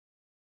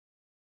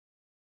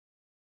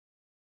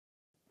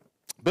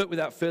But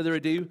without further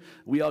ado,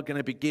 we are going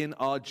to begin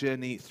our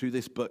journey through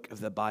this book of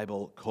the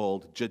Bible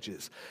called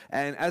Judges.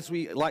 And as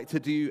we like to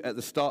do at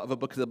the start of a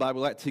book of the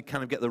Bible, we like to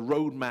kind of get the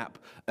roadmap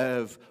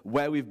of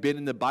where we've been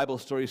in the Bible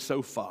story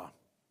so far.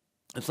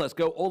 And so let's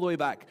go all the way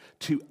back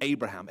to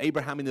Abraham.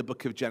 Abraham in the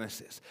book of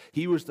Genesis.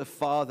 He was the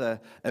father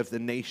of the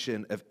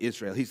nation of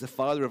Israel. He's the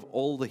father of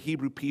all the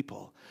Hebrew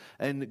people.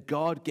 And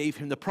God gave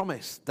him the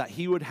promise that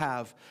he would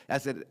have,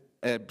 as a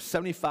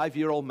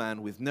 75-year-old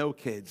man with no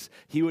kids,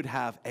 he would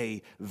have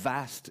a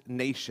vast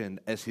nation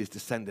as his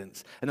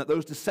descendants. And that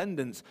those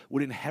descendants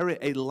would inherit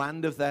a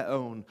land of their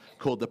own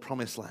called the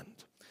Promised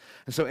Land.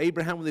 And so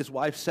Abraham with his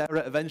wife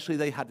Sarah, eventually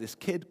they had this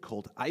kid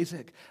called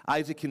Isaac.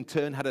 Isaac in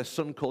turn had a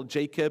son called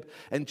Jacob.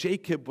 And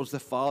Jacob was the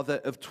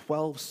father of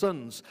 12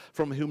 sons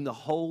from whom the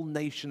whole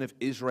nation of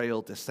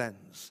Israel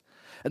descends.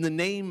 And the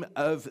name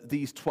of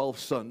these 12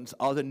 sons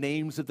are the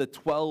names of the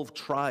 12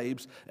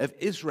 tribes of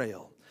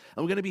Israel.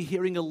 And we're going to be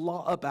hearing a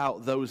lot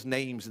about those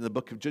names in the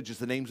book of Judges,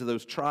 the names of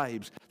those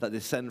tribes that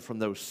descend from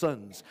those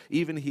sons,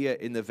 even here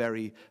in the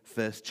very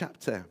first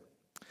chapter.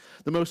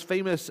 The most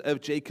famous of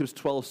Jacob's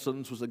 12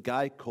 sons was a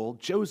guy called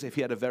Joseph.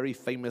 He had a very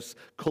famous,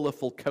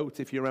 colorful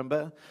coat, if you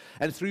remember.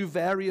 And through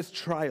various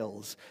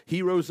trials,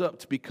 he rose up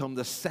to become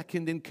the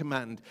second in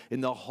command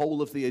in the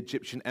whole of the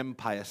Egyptian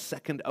empire,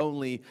 second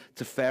only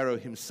to Pharaoh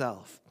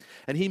himself.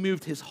 And he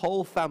moved his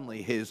whole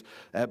family, his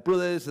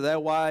brothers, their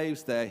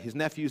wives, his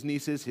nephews,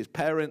 nieces, his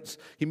parents.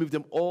 He moved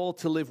them all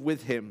to live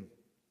with him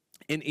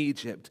in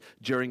Egypt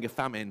during a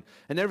famine.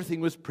 And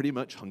everything was pretty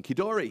much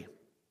hunky-dory.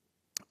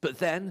 But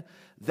then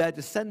their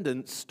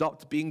descendants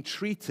stopped being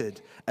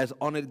treated as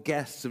honored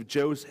guests of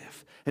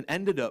Joseph and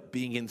ended up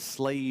being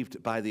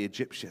enslaved by the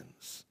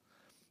Egyptians.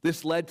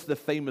 This led to the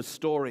famous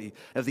story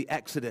of the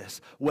Exodus,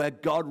 where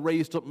God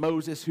raised up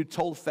Moses, who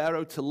told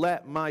Pharaoh to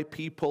let my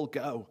people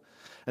go.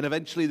 And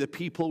eventually the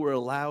people were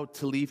allowed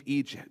to leave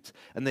Egypt,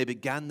 and they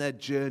began their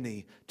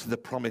journey to the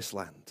Promised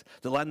Land,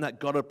 the land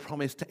that God had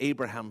promised to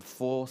Abraham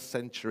 4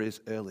 centuries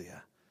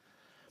earlier.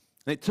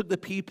 And it took the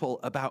people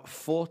about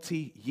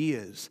 40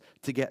 years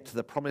to get to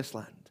the Promised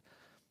Land.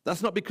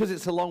 That's not because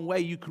it's a long way.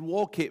 You could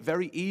walk it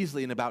very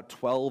easily in about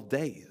 12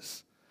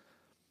 days.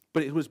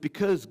 But it was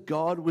because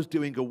God was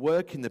doing a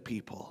work in the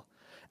people,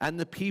 and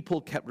the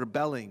people kept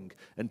rebelling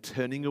and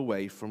turning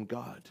away from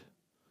God.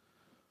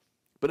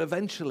 But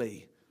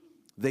eventually,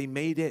 they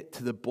made it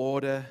to the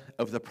border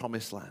of the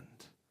Promised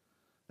Land.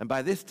 And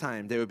by this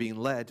time, they were being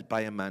led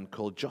by a man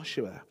called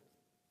Joshua.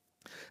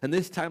 And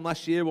this time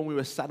last year, when we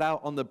were sat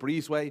out on the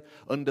breezeway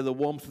under the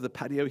warmth of the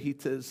patio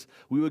heaters,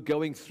 we were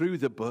going through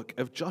the book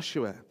of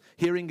Joshua,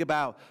 hearing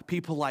about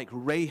people like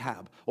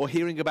Rahab, or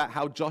hearing about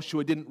how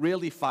Joshua didn't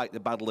really fight the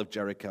battle of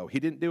Jericho. He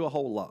didn't do a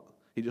whole lot.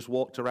 He just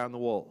walked around the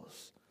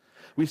walls.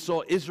 We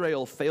saw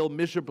Israel fail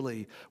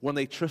miserably when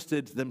they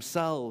trusted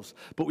themselves,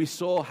 but we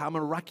saw how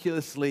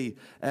miraculously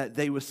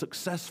they were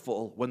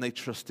successful when they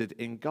trusted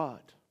in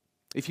God.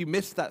 If you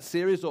missed that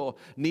series or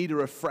need a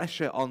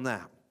refresher on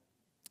that,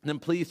 then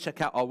please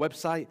check out our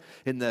website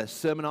in the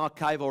sermon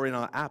archive or in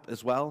our app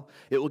as well.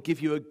 It will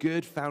give you a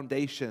good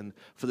foundation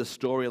for the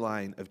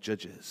storyline of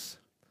Judges.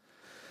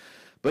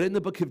 But in the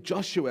book of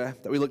Joshua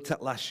that we looked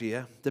at last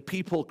year, the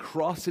people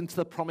cross into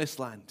the Promised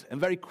Land and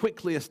very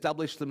quickly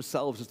established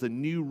themselves as the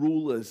new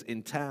rulers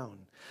in town.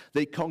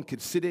 They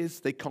conquered cities,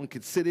 they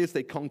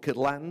conquered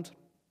land.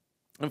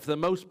 And for the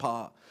most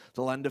part,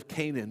 the land of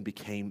Canaan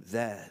became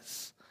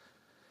theirs.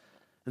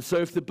 And so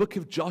if the book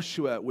of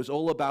Joshua was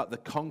all about the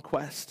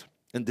conquest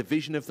and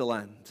division of the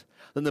land,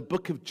 then the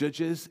book of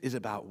Judges is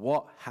about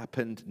what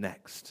happened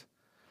next.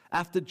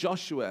 After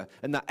Joshua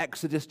and that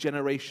Exodus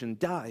generation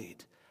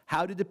died,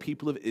 how did the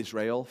people of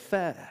Israel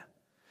fare?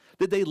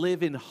 Did they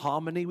live in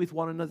harmony with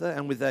one another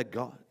and with their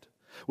God?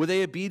 Were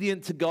they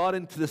obedient to God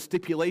and to the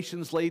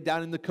stipulations laid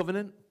down in the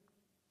covenant?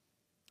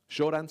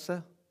 Short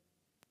answer,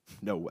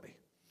 no way.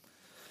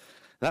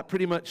 That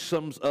pretty much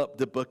sums up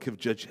the book of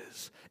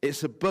Judges.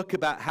 It's a book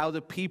about how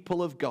the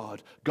people of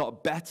God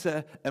got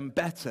better and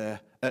better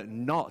at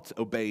not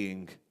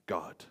obeying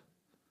God.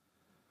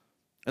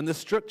 And the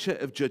structure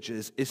of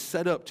Judges is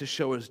set up to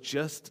show us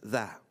just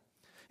that.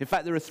 In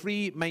fact, there are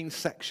 3 main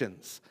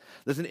sections.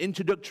 There's an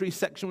introductory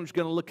section which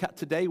we're going to look at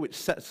today, which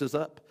sets us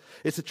up.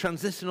 It's a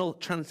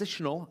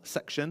transitional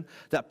section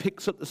that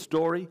picks up the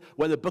story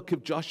where the book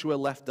of Joshua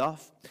left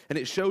off, and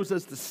it shows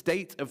us the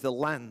state of the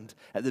land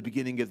at the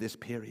beginning of this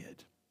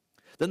period.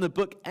 Then the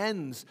book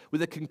ends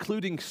with a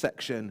concluding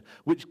section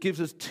which gives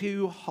us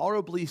 2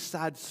 horribly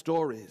sad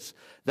stories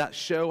that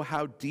show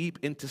how deep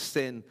into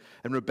sin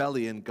and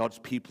rebellion God's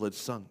people had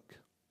sunk.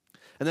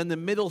 And then the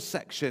middle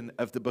section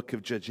of the book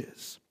of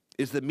Judges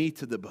is the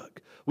meat of the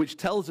book, which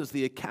tells us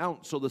the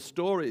accounts or the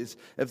stories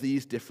of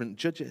these different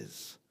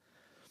judges.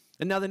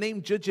 And now the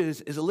name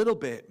Judges is a little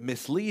bit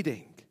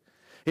misleading.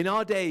 In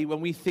our day,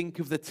 when we think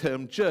of the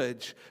term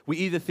judge, we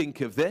either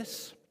think of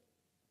this,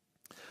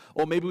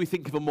 or maybe we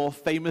think of a more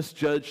famous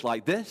judge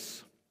like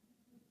this,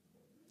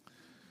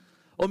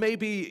 or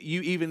maybe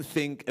you even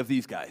think of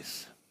these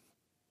guys.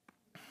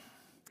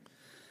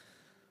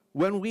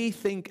 When we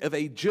think of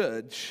a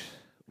judge,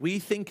 we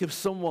think of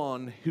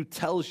someone who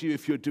tells you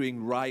if you're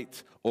doing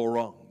right or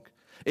wrong,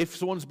 if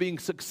someone's being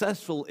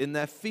successful in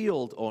their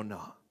field or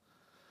not.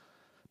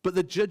 But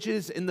the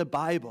judges in the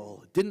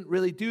Bible didn't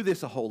really do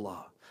this a whole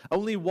lot.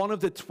 Only one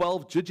of the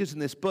 12 judges in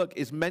this book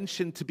is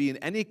mentioned to be in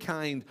any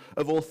kind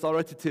of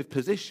authoritative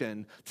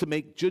position to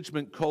make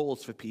judgment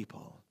calls for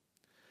people.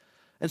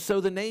 And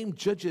so the name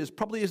judges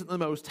probably isn't the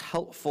most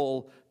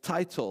helpful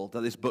title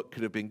that this book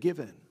could have been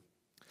given.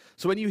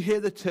 So when you hear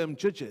the term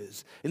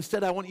judges,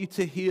 instead I want you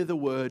to hear the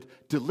word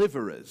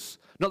deliverers.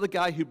 Not the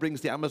guy who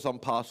brings the Amazon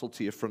parcel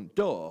to your front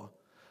door,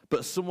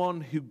 but someone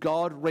who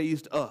God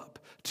raised up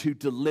to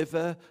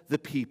deliver the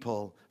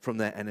people from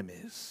their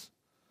enemies.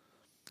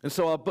 And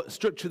so our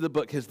structure of the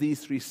book has these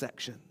three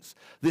sections.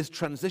 This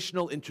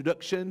transitional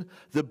introduction,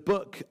 the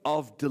book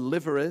of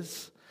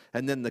deliverers,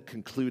 and then the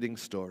concluding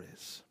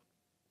stories.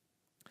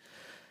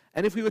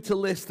 And if we were to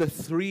list the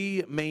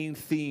three main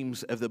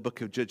themes of the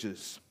book of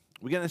Judges,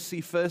 we're going to see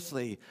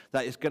firstly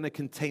that it's going to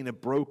contain a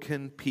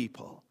broken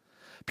people.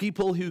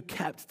 People who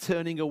kept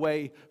turning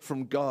away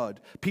from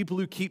God. People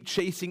who keep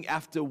chasing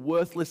after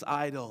worthless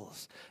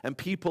idols. And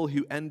people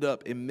who end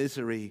up in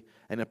misery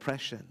and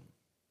oppression.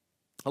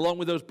 Along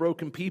with those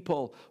broken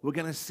people, we're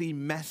going to see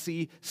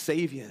messy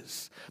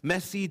saviors,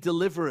 messy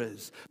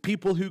deliverers,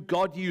 people who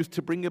God used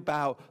to bring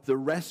about the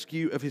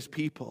rescue of his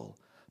people,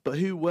 but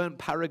who weren't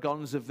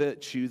paragons of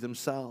virtue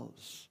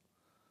themselves.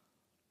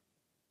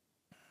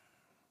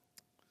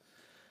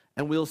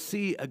 And we'll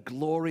see a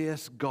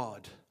glorious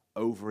God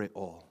over it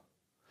all.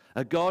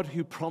 A God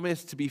who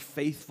promised to be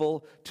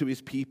faithful to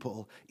his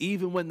people,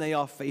 even when they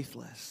are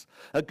faithless.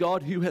 A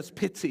God who has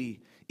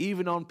pity,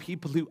 even on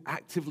people who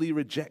actively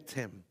reject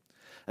him.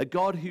 A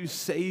God who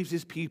saves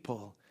his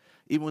people,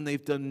 even when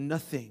they've done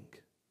nothing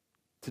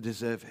to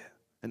deserve it,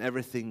 and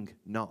everything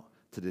not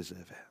to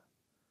deserve it.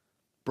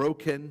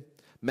 Broken,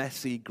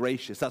 messy,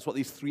 gracious. That's what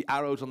these three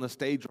arrows on the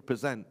stage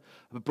represent.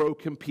 A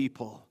broken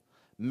people,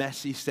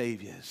 messy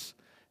saviors,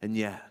 and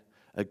yet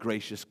a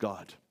gracious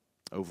God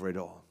over it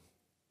all.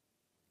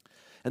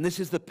 And this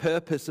is the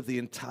purpose of the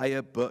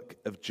entire book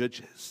of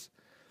Judges.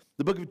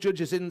 The book of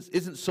Judges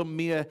isn't some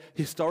mere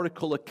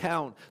historical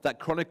account that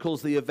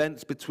chronicles the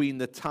events between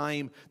the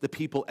time the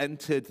people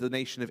entered the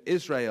nation of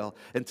Israel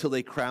until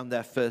they crowned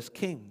their first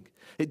king.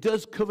 It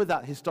does cover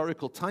that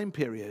historical time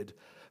period,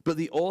 but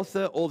the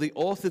author or the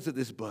authors of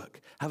this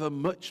book have a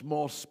much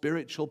more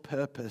spiritual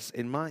purpose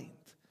in mind.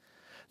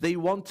 They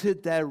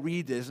wanted their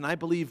readers, and I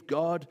believe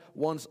God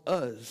wants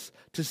us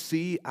to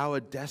see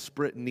our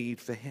desperate need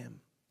for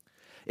him.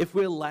 If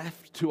we're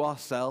left to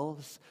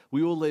ourselves,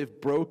 we will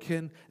live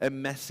broken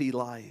and messy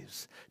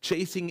lives,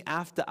 chasing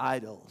after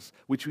idols,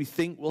 which we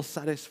think will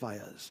satisfy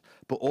us,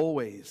 but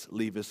always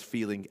leave us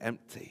feeling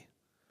empty.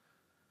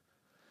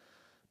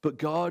 But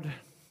God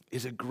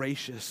is a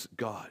gracious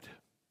God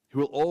who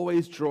will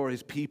always draw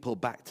his people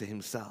back to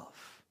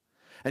himself.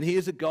 And he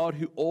is a God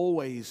who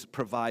always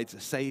provides a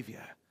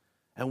savior.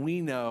 And we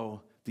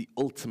know the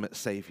ultimate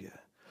savior,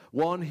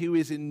 one who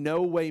is in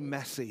no way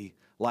messy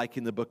like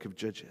in the book of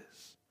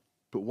Judges,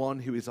 but one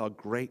who is our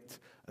great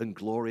and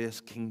glorious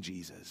King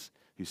Jesus,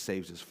 who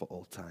saves us for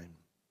all time.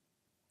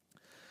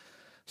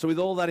 So with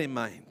all that in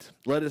mind,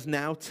 let us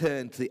now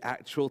turn to the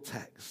actual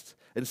text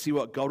and see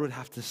what God would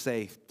have to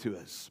say to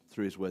us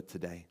through his word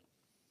today.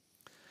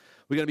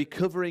 We're going to be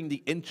covering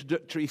the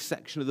introductory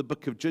section of the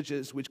book of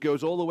Judges, which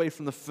goes all the way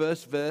from the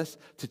first verse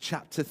to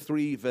chapter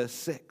 3, verse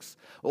 6.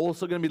 We're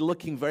also going to be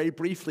looking very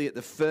briefly at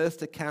the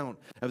first account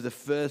of the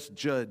first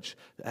judge,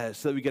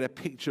 so that we get a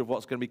picture of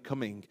what's going to be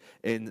coming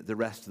in the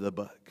rest of the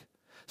book.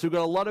 So we've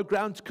got a lot of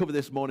ground to cover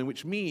this morning,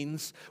 which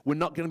means we're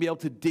not going to be able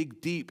to dig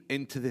deep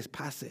into this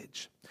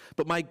passage.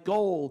 But my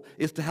goal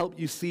is to help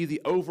you see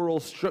the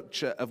overall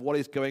structure of what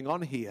is going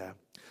on here,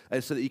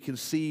 so that you can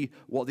see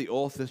what the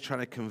author is trying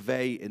to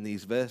convey in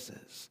these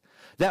verses.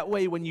 That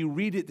way, when you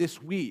read it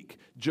this week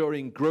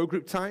during Grow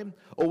Group time,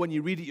 or when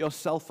you read it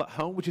yourself at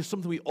home, which is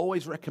something we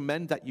always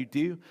recommend that you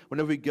do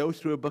whenever we go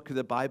through a book of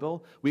the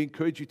Bible, we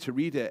encourage you to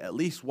read it at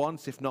least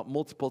once, if not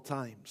multiple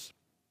times.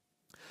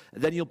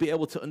 And then you'll be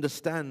able to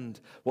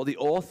understand what the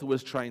author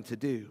was trying to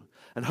do,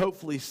 and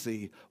hopefully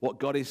see what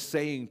God is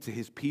saying to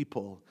his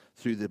people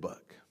through the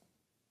book.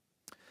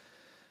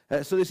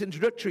 So this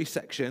introductory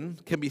section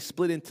can be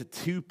split into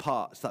two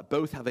parts that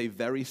both have a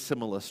very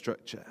similar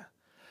structure.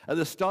 At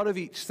the start of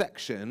each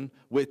section,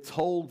 we're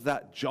told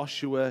that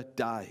Joshua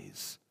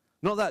dies.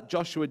 Not that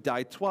Joshua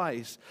died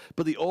twice,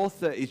 but the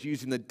author is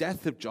using the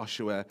death of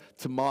Joshua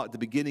to mark the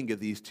beginning of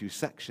these two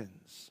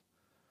sections.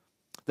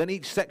 Then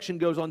each section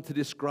goes on to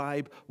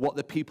describe what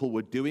the people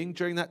were doing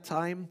during that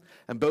time,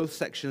 and both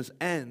sections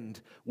end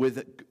with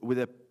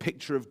a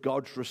picture of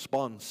God's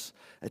response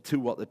to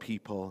what the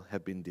people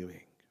have been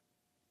doing.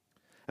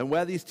 And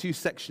where these two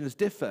sections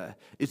differ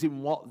is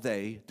in what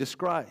they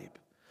describe.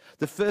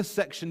 The first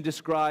section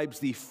describes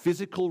the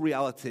physical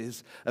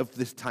realities of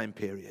this time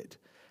period,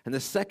 and the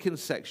second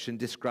section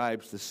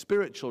describes the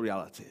spiritual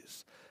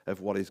realities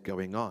of what is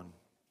going on.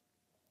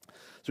 So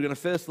we're going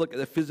to first look at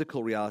the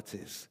physical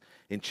realities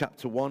in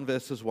chapter 1,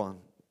 verse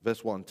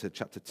 1 to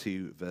chapter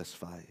 2, verse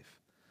 5.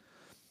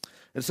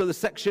 And so the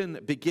section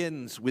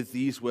begins with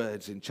these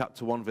words in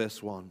chapter 1,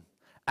 verse 1.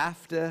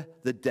 After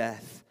the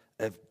death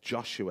of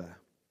Joshua.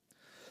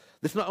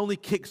 This not only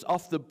kicks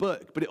off the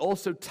book, but it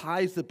also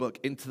ties the book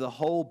into the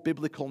whole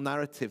biblical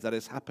narrative that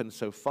has happened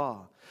so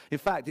far. In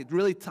fact, it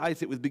really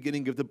ties it with the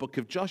beginning of the book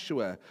of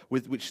Joshua,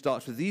 which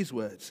starts with these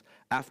words,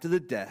 after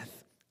the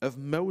death of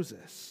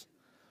Moses.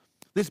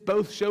 This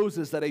both shows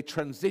us that a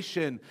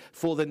transition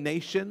for the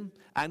nation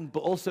but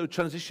also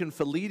transition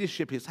for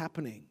leadership is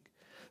happening.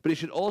 But it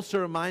should also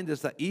remind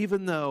us that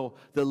even though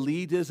the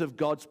leaders of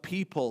God's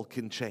people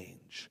can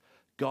change,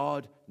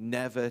 God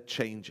never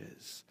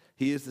changes.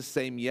 He is the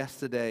same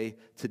yesterday,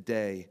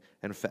 today,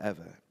 and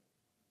forever.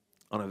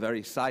 On a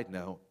very side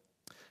note,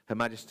 Her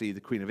Majesty, the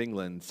Queen of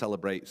England,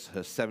 celebrates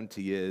her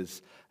 70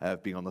 years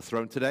of being on the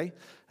throne today.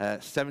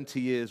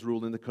 70 years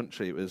ruling the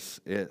country. It's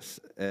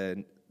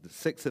the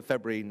 6th of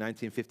February,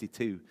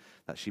 1952,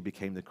 that she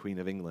became the Queen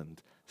of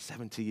England.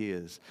 70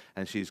 years.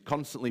 And she's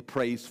constantly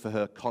praised for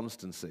her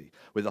constancy.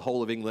 With the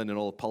whole of England and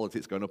all the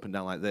politics going up and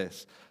down like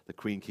this, the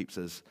Queen keeps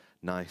us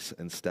nice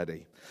and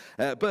steady.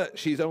 But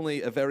she's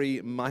only a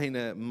very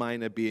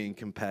minor being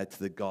compared to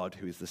the God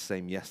who is the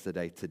same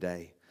yesterday,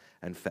 today,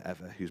 and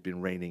forever, who's been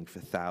reigning for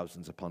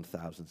thousands upon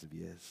thousands of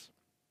years.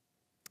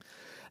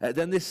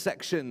 Then this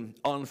section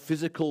on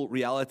physical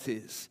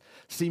realities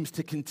seems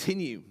to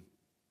continue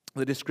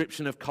the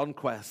description of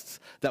conquests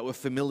that were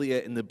familiar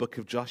in the book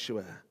of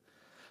Joshua.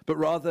 But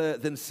rather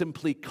than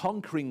simply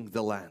conquering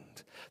the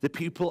land, the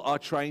people are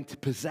trying to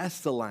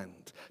possess the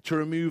land, to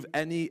remove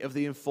any of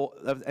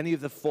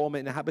the former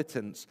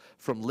inhabitants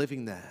from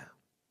living there.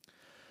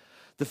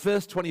 The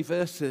first 20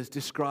 verses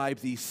describe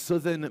the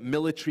southern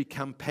military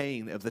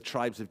campaign of the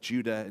tribes of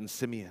Judah and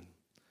Simeon.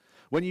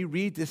 When you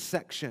read this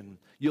section,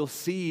 you'll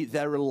see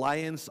their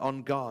reliance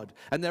on God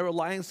and their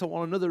reliance on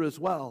one another as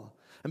well.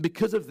 And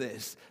because of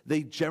this,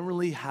 they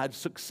generally had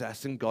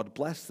success and God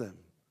blessed them.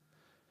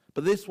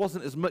 But this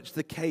wasn't as much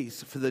the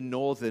case for the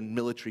northern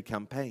military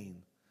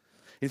campaign.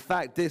 In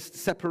fact, this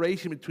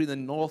separation between the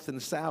north and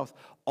south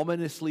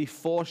ominously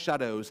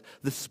foreshadows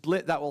the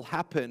split that will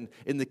happen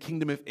in the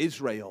kingdom of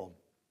Israel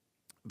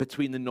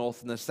between the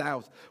north and the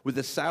south, with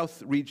the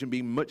south region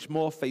being much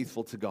more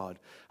faithful to God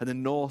and the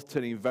north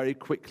turning very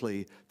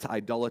quickly to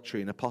idolatry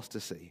and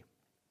apostasy.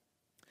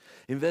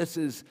 In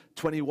verses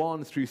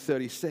 21 through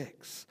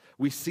 36,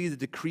 we see the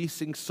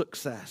decreasing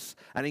success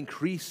and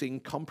increasing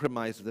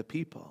compromise of the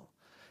people.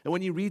 And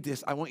when you read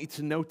this, I want you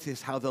to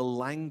notice how the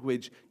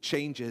language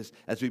changes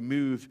as we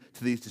move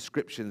to these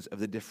descriptions of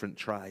the different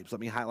tribes.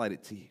 Let me highlight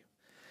it to you.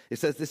 It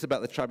says this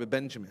about the tribe of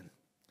Benjamin.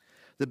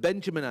 The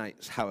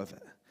Benjaminites, however,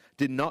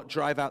 did not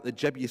drive out the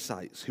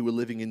Jebusites who were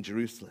living in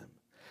Jerusalem.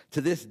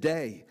 To this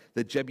day,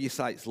 the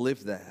Jebusites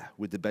live there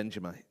with the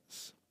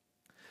Benjamites.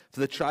 For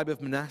the tribe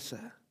of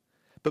Manasseh,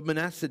 but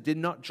Manasseh did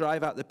not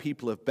drive out the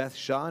people of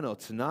Bethshan or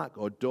Tanakh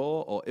or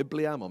Dor or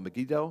Ibleam or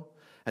Megiddo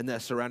and their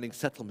surrounding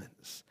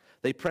settlements.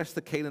 They pressed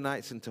the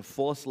Canaanites into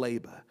forced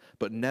labor,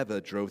 but never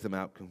drove them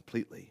out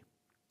completely.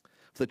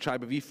 For the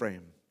tribe of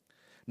Ephraim,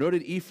 nor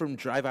did Ephraim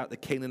drive out the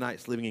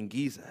Canaanites living in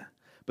Gezer,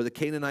 but the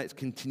Canaanites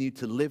continued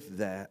to live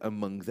there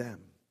among them.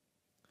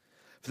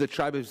 For the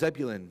tribe of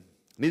Zebulun,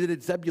 neither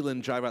did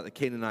Zebulun drive out the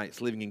Canaanites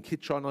living in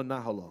Kitron or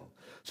Nahalol.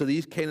 So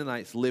these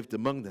Canaanites lived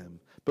among them,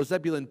 but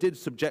Zebulun did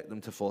subject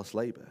them to forced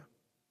labor.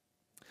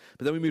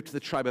 But then we move to the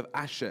tribe of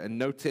Asher, and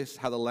notice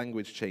how the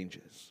language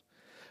changes.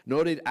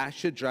 Nor did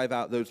Asher drive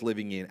out those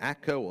living in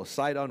Akko or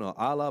Sidon or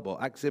Alab or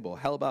Akzib or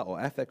Helba or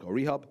Ephek or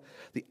Rehob.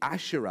 The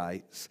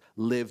Asherites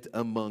lived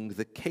among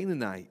the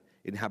Canaanite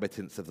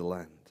inhabitants of the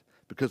land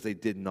because they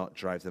did not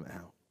drive them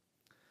out.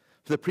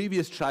 For the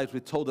previous tribes,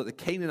 we're told that the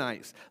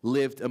Canaanites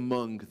lived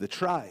among the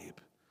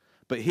tribe.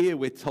 But here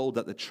we're told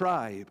that the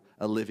tribe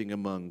are living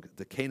among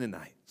the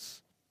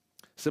Canaanites.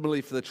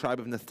 Similarly for the tribe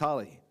of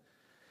Naphtali.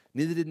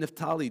 Neither did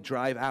Naphtali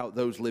drive out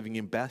those living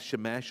in Beth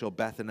Shemesh or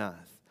Beth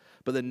Anath.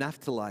 But the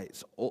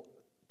Naphtalites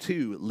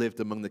too lived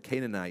among the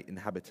Canaanite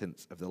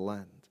inhabitants of the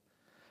land.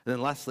 And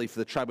then lastly, for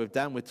the tribe of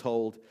Dan, we're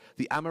told,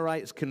 the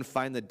Amorites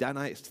confined the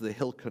Danites to the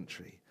hill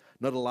country,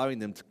 not allowing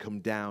them to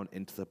come down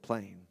into the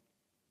plain.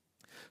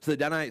 So the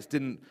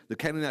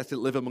Canaanites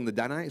didn't live among the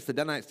Danites. The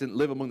Danites didn't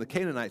live among the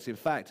Canaanites. In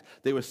fact,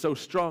 they were so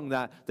strong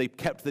that they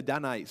kept the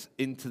Danites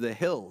into the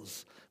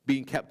hills,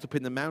 being kept up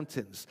in the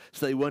mountains,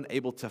 so they weren't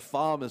able to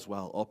farm as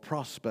well or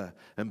prosper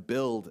and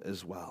build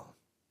as well.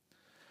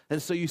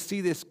 And so you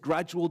see this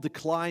gradual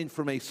decline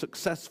from a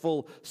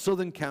successful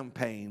southern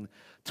campaign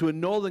to a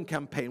northern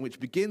campaign, which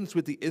begins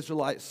with the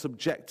Israelites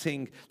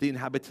subjecting the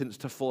inhabitants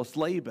to forced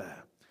labor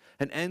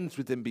and ends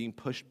with them being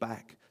pushed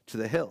back to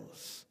the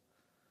hills.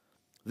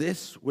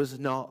 This was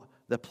not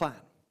the plan.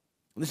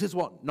 And this is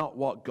not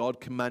what God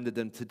commanded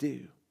them to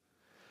do.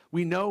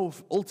 We know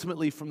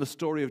ultimately from the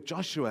story of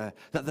Joshua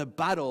that the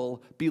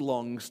battle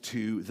belongs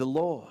to the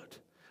Lord.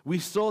 We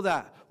saw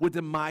that with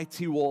the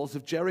mighty walls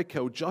of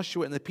Jericho.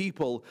 Joshua and the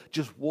people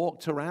just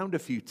walked around a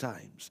few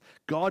times.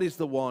 God is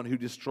the one who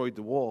destroyed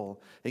the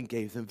wall and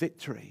gave them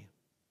victory.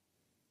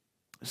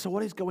 So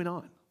what is going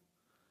on?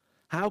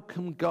 How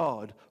come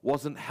God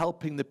wasn't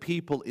helping the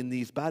people in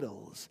these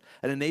battles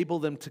and enable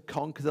them to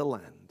conquer the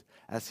land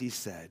as he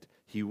said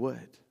he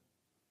would?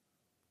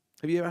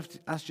 Have you ever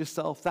asked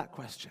yourself that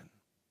question?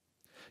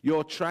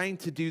 You're trying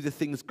to do the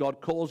things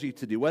God calls you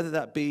to do, whether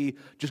that be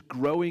just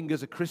growing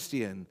as a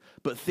Christian,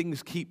 but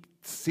things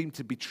seem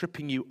to be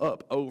tripping you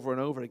up over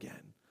and over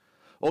again.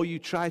 Or you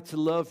try to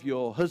love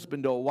your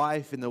husband or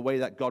wife in the way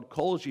that God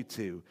calls you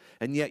to,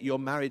 and yet your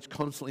marriage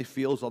constantly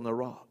feels on the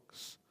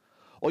rocks.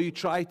 Or you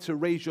try to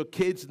raise your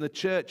kids in the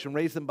church and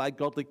raise them by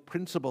godly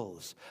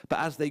principles, but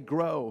as they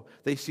grow,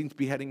 they seem to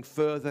be heading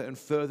further and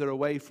further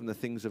away from the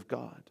things of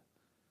God.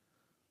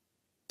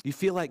 You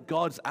feel like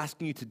God's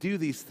asking you to do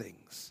these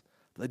things,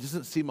 but there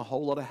doesn't seem a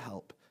whole lot of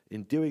help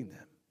in doing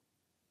them.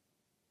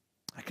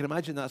 I can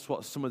imagine that's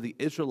what some of the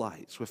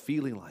Israelites were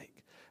feeling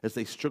like as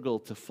they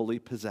struggled to fully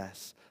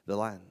possess the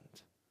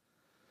land.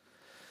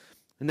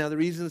 And now the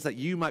reasons that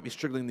you might be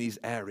struggling in these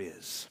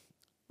areas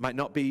might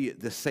not be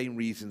the same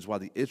reasons why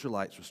the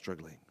Israelites were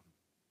struggling.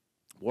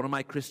 One of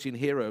my Christian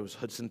heroes,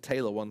 Hudson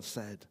Taylor, once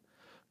said,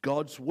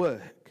 "God's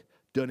work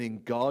done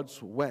in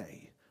God's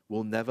way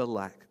will never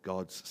lack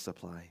God's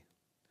supply."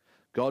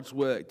 God's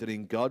work done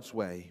in God's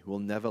way will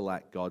never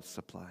lack God's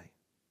supply.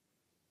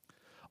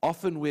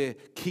 Often we're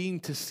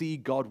keen to see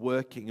God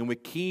working and we're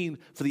keen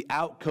for the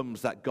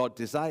outcomes that God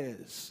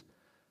desires,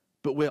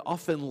 but we're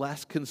often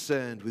less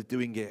concerned with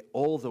doing it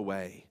all the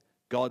way,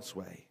 God's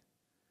way.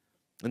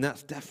 And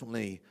that's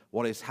definitely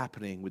what is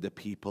happening with the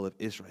people of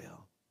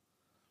Israel.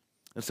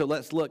 And so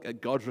let's look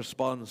at God's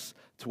response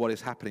to what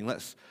is happening.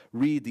 Let's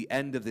read the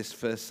end of this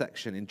first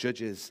section in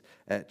Judges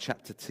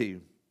chapter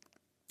 2,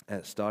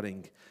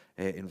 starting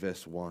in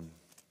verse 1.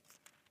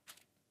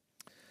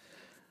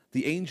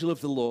 The angel of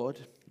the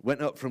Lord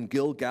went up from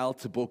Gilgal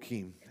to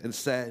Bochim and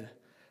said,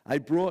 "I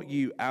brought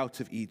you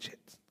out of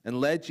Egypt and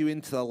led you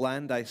into the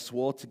land I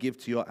swore to give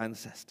to your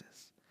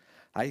ancestors.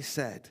 I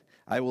said,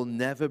 I will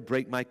never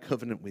break my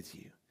covenant with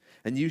you,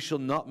 and you shall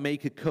not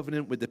make a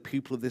covenant with the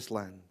people of this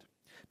land,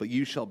 but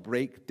you shall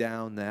break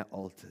down their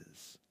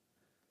altars.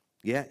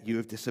 Yet you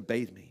have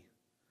disobeyed me.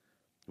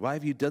 Why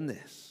have you done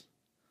this?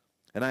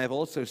 And I have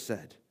also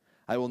said,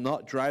 I will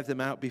not drive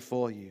them out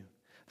before you.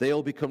 They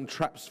will become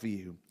traps for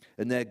you,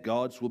 and their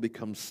gods will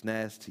become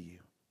snares to you."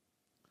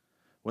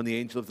 When the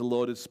angel of the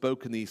Lord had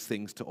spoken these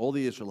things to all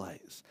the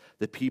Israelites,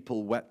 the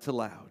people wept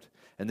aloud,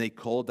 and they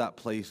called that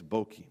place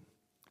Bochim.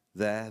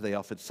 There they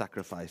offered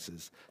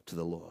sacrifices to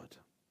the Lord.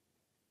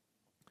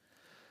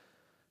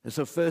 And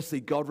so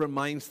firstly, God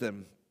reminds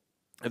them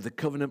of the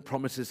covenant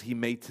promises he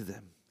made to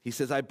them. He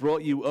says, "I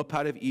brought you up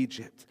out of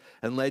Egypt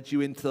and led you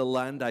into the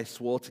land I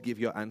swore to give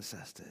your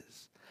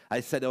ancestors.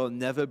 I said, I will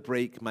never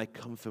break my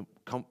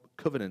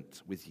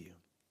covenant with you."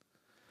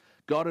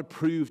 God had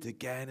proved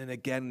again and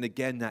again and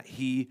again that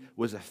he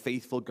was a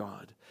faithful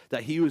God,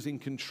 that he was in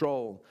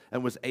control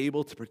and was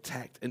able to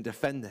protect and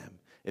defend them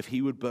if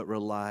he would but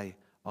rely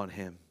on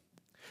him.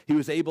 He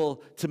was able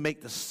to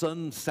make the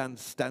sun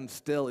stand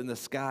still in the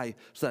sky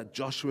so that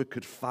Joshua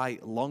could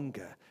fight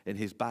longer in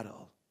his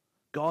battle.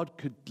 God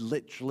could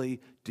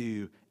literally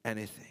do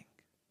anything.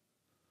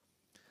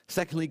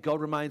 Secondly, God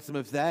reminds them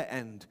of their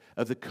end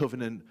of the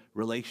covenant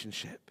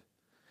relationship.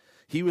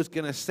 He was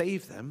going to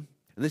save them,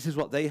 and this is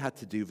what they had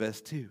to do,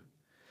 verse 2.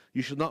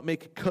 "You shall not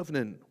make a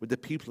covenant with the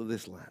people of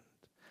this land,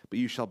 but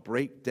you shall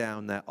break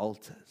down their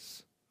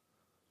altars."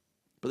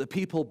 But the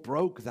people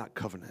broke that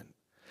covenant.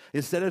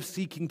 Instead of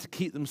seeking to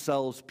keep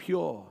themselves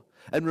pure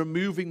and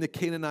removing the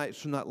Canaanites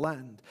from that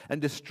land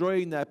and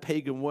destroying their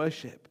pagan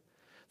worship,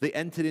 they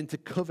entered into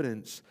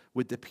covenants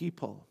with the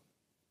people.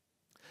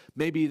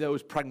 Maybe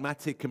those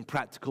pragmatic and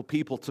practical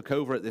people took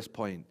over at this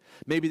point.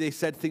 Maybe they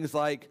said things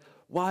like,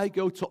 "Why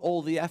go to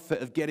all the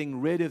effort of getting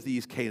rid of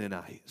these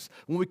Canaanites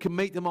when we can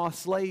make them our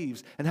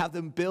slaves and have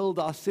them build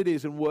our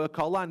cities and work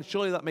our land?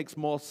 Surely that makes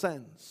more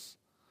sense."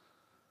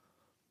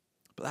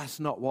 But that's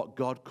not what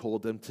God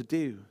called them to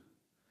do.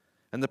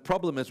 And the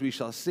problem, as we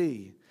shall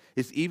see,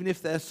 is even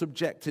if they're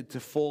subjected to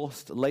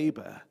forced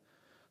labor,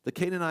 the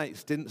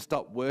Canaanites didn't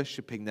stop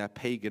worshiping their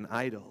pagan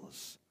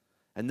idols.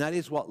 And that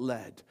is what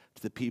led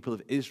to the people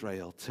of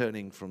Israel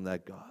turning from their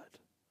God.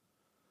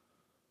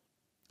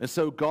 And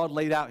so God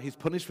laid out his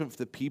punishment for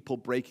the people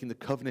breaking the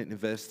covenant in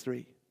verse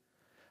 3.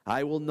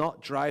 "I will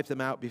not drive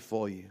them out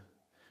before you.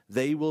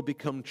 They will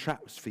become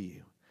traps for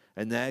you,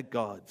 and their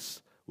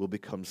gods will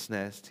become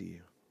snares to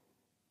you."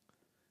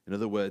 In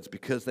other words,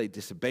 because they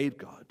disobeyed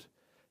God,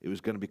 it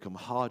was going to become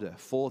harder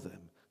for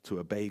them to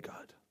obey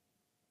God.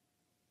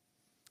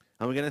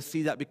 And we're going to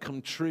see that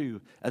become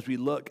true as we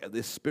look at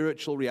the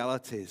spiritual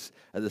realities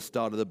at the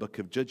start of the book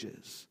of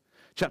Judges.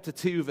 Chapter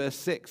 2, verse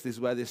 6 is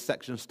where this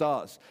section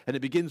starts, and it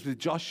begins with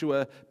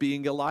Joshua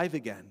being alive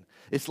again.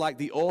 It's like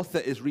the author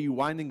is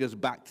rewinding us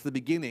back to the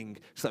beginning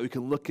so that we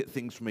can look at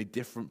things from a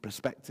different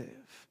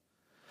perspective.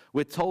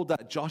 We're told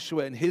that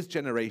Joshua and his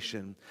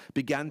generation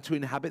began to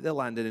inhabit the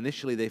land, and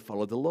initially they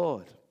followed the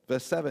Lord.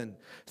 Verse 7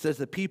 says,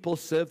 "The people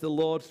served the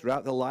Lord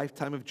throughout the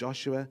lifetime of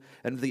Joshua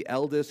and the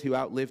elders who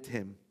outlived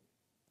him,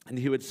 and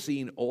who had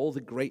seen all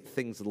the great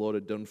things the Lord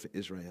had done for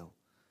Israel.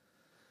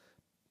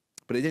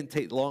 But it didn't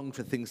take long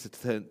for things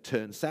to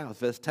turn south.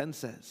 Verse 10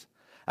 says,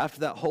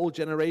 after that whole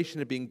generation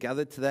had been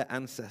gathered to their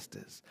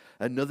ancestors,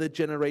 another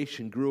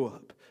generation grew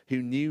up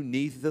who knew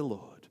neither the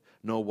Lord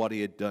nor what he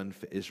had done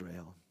for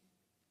Israel.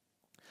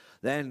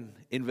 Then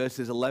in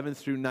verses 11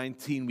 through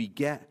 19, we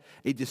get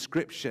a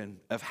description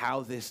of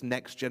how this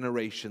next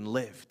generation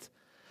lived.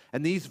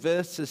 And these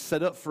verses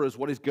set up for us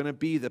what is going to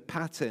be the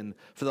pattern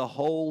for the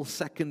whole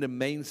second and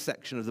main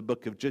section of the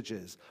book of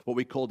Judges, what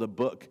we call the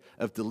book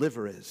of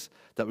deliverers,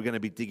 that we're going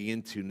to be digging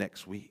into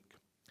next week.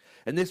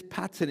 And this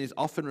pattern is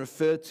often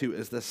referred to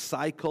as the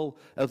cycle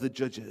of the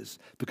Judges,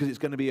 because it's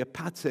going to be a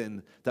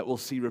pattern that we'll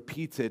see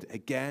repeated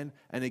again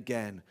and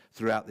again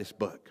throughout this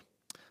book.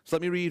 So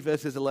let me read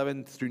verses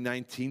 11 through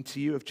 19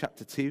 to you of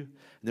chapter 2, and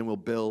then we'll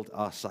build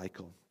our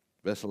cycle.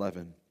 Verse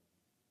 11.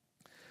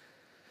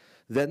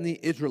 Then the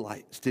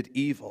Israelites did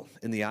evil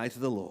in the eyes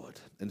of the Lord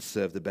and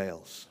served the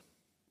Baals.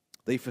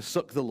 They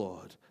forsook the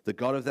Lord, the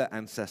God of their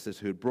ancestors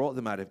who had brought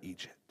them out of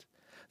Egypt.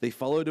 They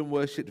followed and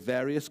worshipped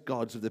various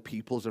gods of the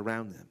peoples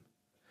around them.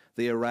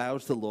 They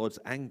aroused the Lord's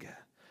anger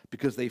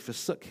because they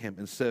forsook him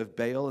and served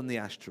Baal and the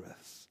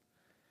Ashtoreths.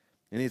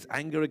 In his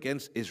anger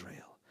against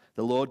Israel,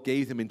 the Lord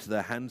gave them into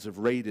the hands of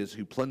raiders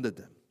who plundered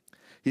them.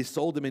 He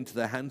sold them into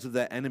the hands of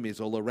their enemies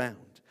all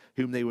around,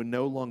 whom they were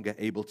no longer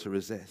able to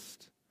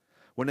resist.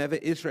 Whenever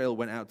Israel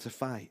went out to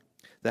fight,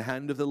 the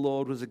hand of the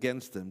Lord was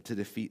against them to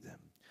defeat them,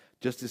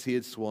 just as he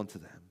had sworn to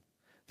them.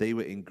 They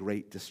were in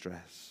great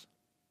distress.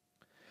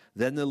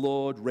 Then the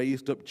Lord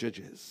raised up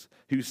judges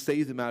who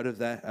saved them out of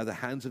the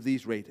hands of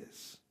these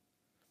raiders.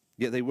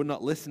 Yet they would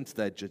not listen to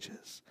their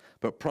judges,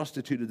 but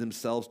prostituted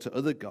themselves to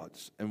other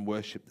gods and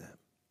worshipped them.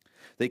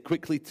 They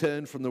quickly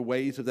turned from the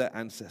ways of their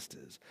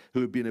ancestors,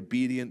 who had been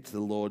obedient to the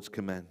Lord's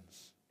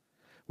commands.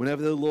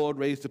 Whenever the Lord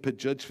raised up a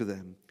judge for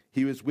them,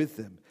 he was with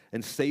them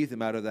and saved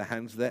them out of the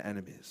hands of their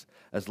enemies,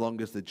 as long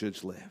as the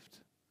judge lived.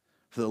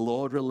 For the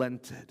Lord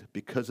relented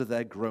because of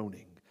their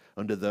groaning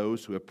under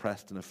those who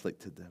oppressed and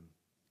afflicted them.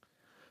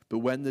 But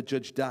when the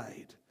judge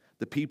died,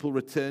 the people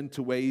returned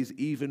to ways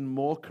even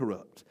more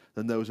corrupt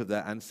than those of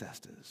their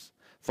ancestors,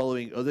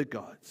 following other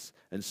gods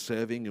and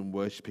serving and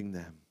worshiping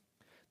them.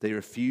 They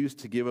refused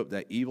to give up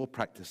their evil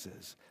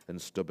practices and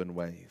stubborn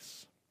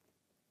ways.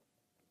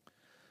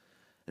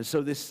 And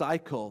so this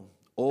cycle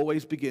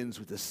always begins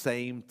with the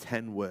same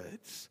 10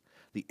 words.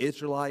 The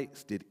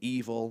Israelites did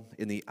evil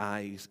in the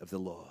eyes of the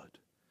Lord.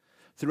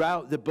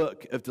 Throughout the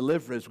book of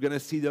Deliverers, we're going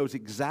to see those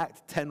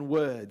exact 10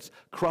 words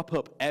crop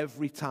up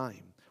every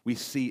time we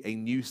see a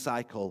new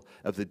cycle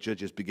of the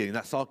Judges beginning.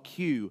 That's our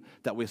cue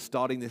that we're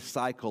starting this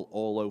cycle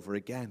all over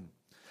again.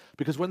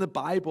 Because when the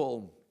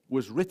Bible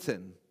was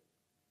written,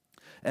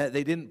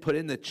 they didn't put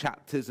in the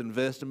chapters and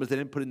verse numbers. They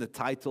didn't put in the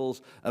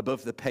titles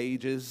above the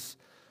pages.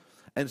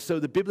 And so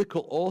the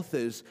biblical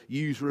authors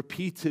use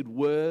repeated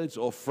words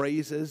or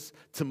phrases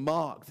to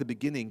mark the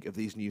beginning of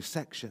these new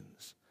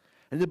sections.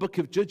 And the book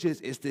of Judges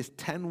is this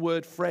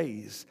 10-word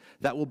phrase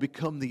that will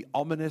become the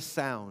ominous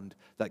sound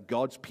that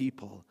God's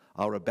people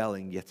are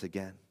rebelling yet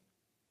again.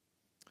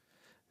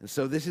 And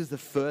so this is the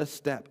first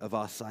step of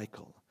our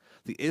cycle.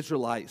 The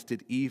Israelites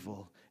did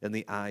evil in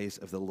the eyes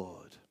of the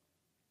Lord.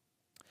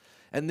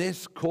 And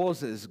this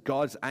causes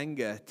God's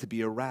anger to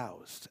be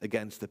aroused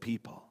against the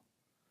people.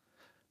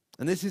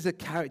 And this is a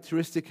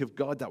characteristic of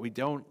God that we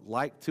don't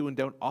like to and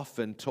don't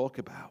often talk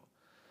about.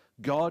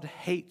 God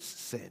hates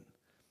sin,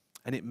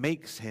 and it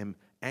makes him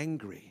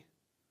angry.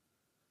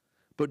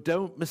 But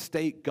don't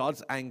mistake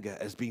God's anger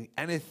as being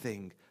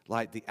anything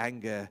like the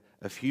anger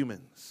of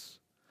humans.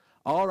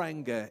 Our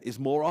anger is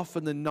more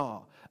often than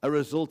not a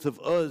result of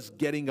us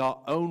getting our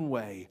own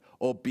way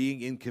or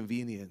being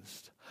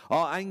inconvenienced.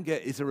 Our anger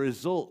is a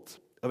result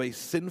of a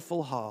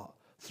sinful heart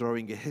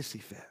throwing a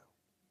hissy fit.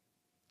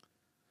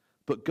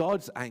 But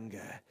God's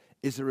anger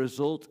is a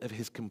result of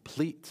his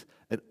complete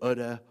and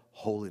utter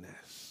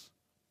holiness.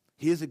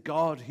 He is a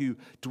God who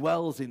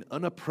dwells in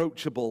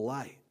unapproachable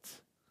light.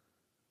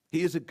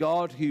 He is a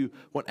God who,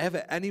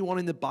 whenever anyone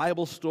in the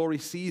Bible story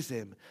sees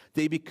him,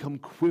 they become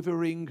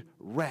quivering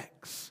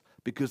wrecks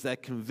because they're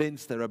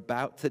convinced they're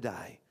about to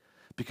die,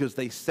 because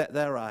they set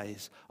their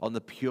eyes on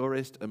the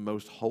purest and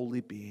most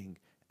holy being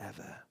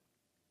ever.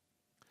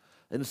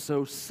 And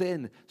so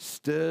sin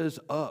stirs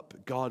up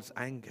God's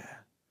anger.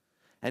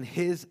 And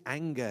his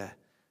anger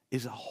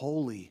is a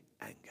holy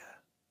anger.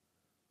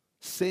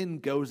 Sin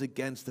goes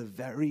against the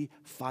very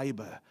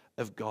fiber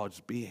of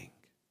God's being.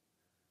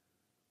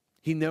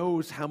 He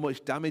knows how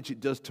much damage it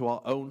does to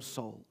our own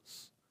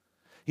souls.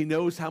 He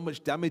knows how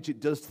much damage it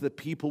does to the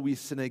people we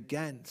sin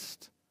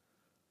against.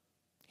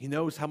 He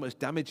knows how much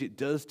damage it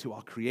does to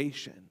our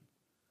creation.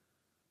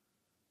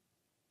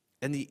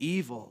 And the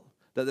evil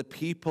that the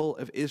people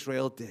of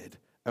Israel did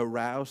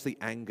aroused the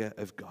anger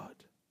of God.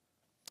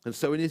 And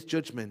so in his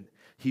judgment,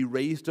 he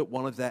raised up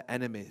one of their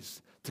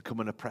enemies to come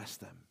and oppress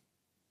them.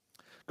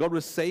 God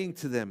was saying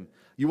to them,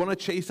 you want to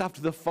chase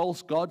after the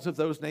false gods of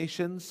those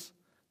nations?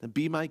 Then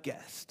be my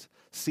guest.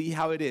 See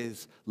how it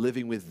is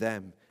living with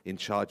them in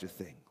charge of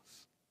things.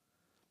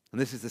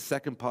 And this is the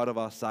second part of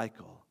our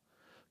cycle.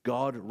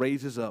 God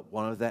raises up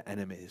one of their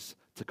enemies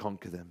to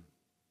conquer them.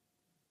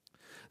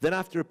 Then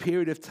after a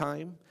period of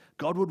time,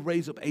 God would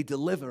raise up a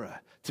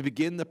deliverer to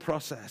begin the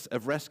process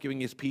of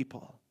rescuing his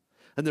people.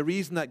 And the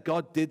reason that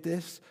God did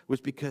this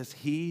was because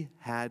he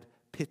had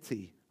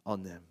pity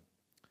on them.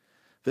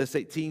 Verse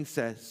 18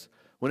 says,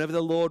 whenever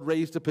the Lord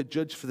raised up a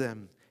judge for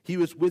them, he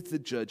was with the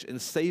judge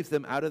and saved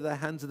them out of the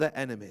hands of their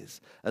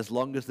enemies as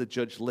long as the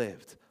judge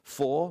lived.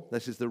 For,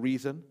 this is the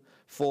reason,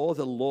 for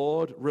the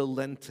Lord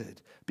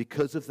relented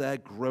because of their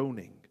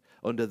groaning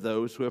under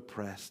those who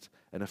oppressed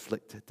and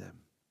afflicted them.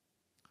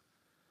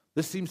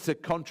 This seems to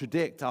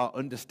contradict our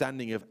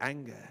understanding of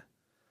anger.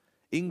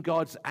 In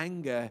God's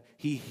anger,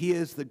 he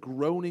hears the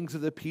groanings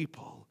of the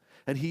people,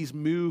 and he's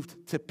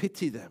moved to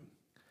pity them.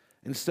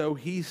 And so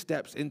he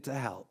steps in to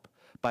help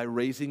by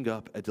raising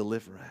up a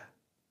deliverer.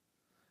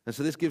 And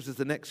so this gives us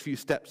the next few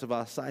steps of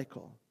our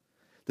cycle.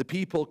 The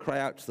people cry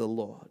out to the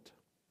Lord.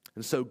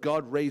 And so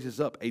God raises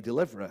up a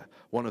deliverer,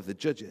 one of the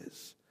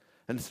judges.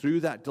 And through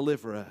that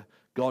deliverer,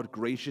 God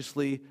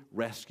graciously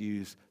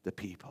rescues the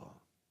people.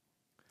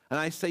 And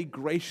I say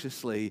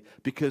graciously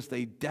because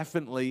they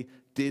definitely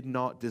did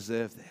not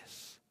deserve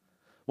this.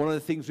 One of the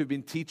things we've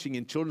been teaching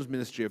in children's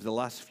ministry over the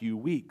last few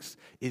weeks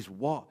is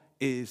what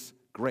is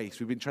grace.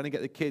 We've been trying to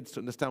get the kids to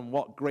understand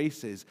what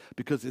grace is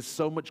because there's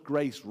so much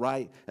grace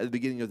right at the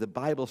beginning of the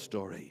Bible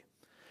story.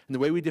 And the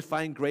way we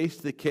define grace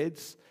to the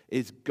kids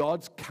is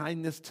God's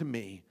kindness to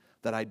me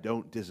that I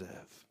don't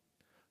deserve.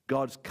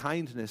 God's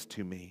kindness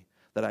to me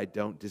that I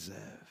don't deserve.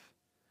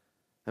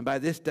 And by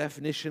this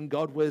definition,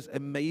 God was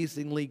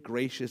amazingly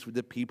gracious with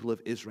the people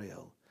of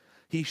Israel.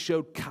 He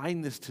showed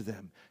kindness to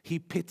them. He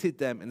pitied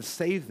them and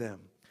saved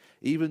them,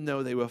 even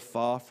though they were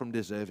far from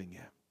deserving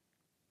it.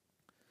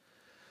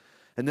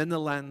 And then the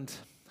land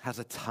has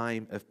a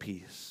time of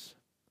peace.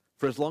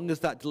 For as long as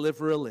that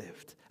deliverer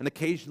lived, and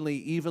occasionally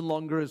even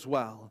longer as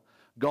well,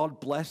 God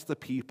blessed the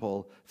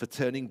people for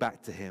turning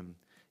back to him,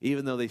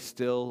 even though they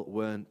still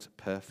weren't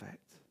perfect.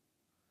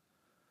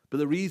 But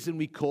the reason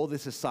we call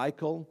this a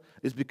cycle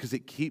is because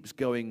it keeps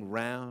going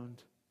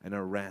round and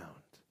around.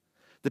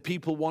 The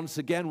people once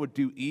again would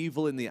do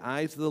evil in the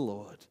eyes of the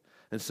Lord,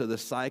 and so the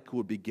cycle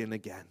would begin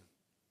again.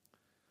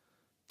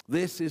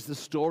 This is the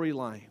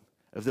storyline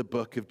of the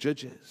book of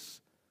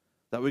Judges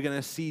that we're going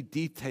to see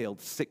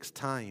detailed 6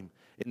 times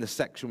in the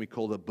section we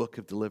call the book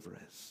of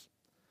deliverers.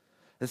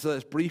 And so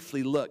let's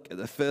briefly look at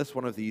the first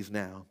one of these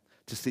now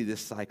to see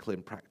this cycle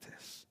in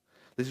practice.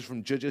 This is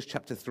from Judges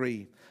chapter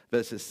 3,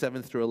 verses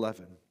 7 through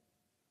 11.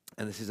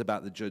 And this is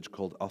about the judge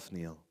called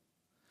Othniel.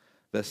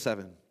 Verse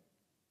 7.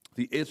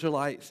 The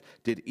Israelites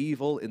did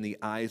evil in the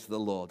eyes of the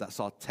Lord. That's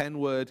our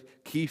 10-word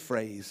key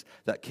phrase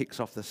that kicks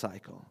off the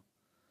cycle.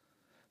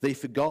 They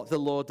forgot the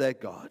Lord their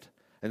God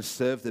and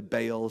served the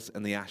Baals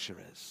and the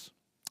Asherahs.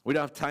 We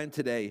don't have time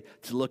today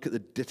to look at the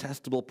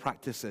detestable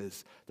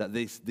practices that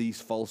these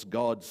false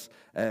gods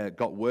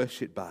got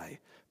worshipped by,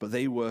 but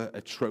they were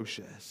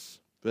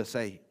atrocious. Verse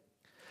 8.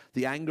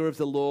 The anger of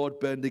the Lord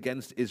burned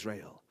against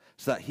Israel,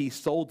 so that he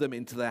sold them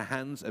into the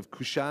hands of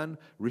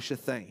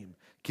Cushan-Rishathaim,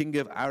 king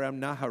of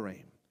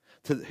Aram-Naharaim,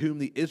 to whom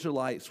the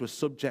Israelites were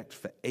subject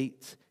for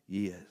 8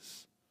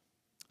 years.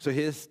 So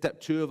here's step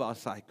 2 of our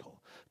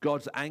cycle.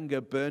 God's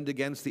anger burned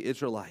against the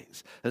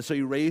Israelites, and so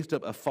he raised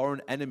up a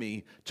foreign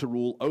enemy to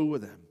rule over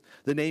them.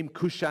 The name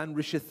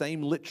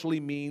Cushan-Rishathaim literally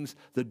means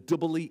the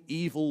doubly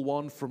evil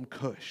one from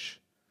Cush.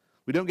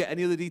 We don't get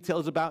any of the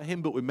details about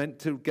him, but we're meant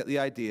to get the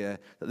idea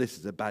that this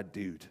is a bad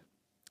dude.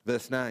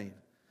 Verse 9.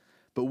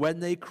 But when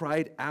they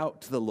cried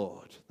out to the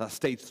Lord, that's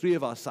stage 3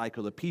 of our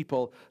cycle, the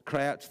people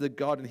cry out to the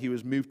God, and he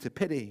was moved to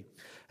pity.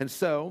 And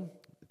so,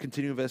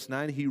 continuing verse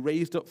 9, he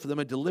raised up for them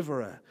a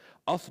deliverer,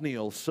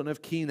 Othniel, son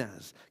of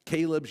Kenaz,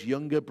 Caleb's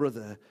younger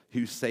brother,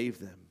 who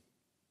saved them.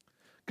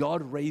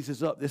 God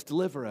raises up this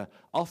deliverer,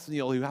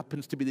 Othniel, who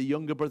happens to be the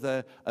younger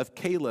brother of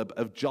Caleb,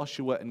 of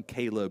Joshua and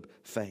Caleb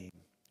fame.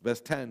 Verse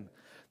 10,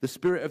 the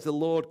Spirit of the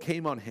Lord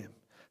came on him,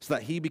 so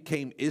that he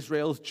became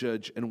Israel's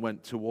judge and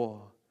went to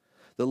war.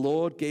 The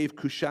Lord gave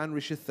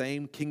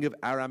Cushan-Rishathaim, king of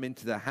Aram,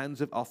 into the hands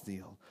of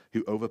Othniel,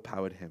 who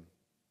overpowered him.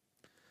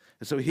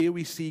 And so here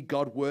we see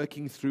God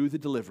working through the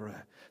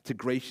deliverer to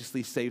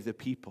graciously save the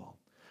people.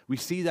 We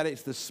see that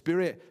it's the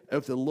Spirit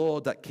of the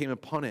Lord that came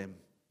upon him.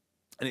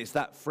 And it's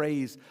that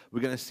phrase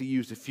we're going to see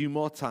used a few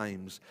more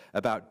times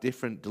about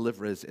different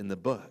deliverers in the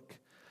book.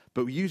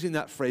 But using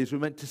that phrase, we're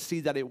meant to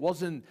see that it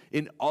wasn't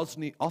in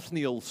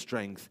Othniel's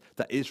strength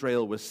that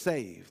Israel was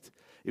saved.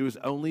 It was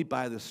only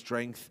by the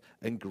strength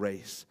and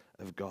grace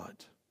of God.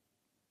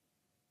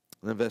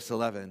 And then verse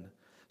 11.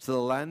 So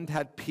the land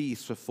had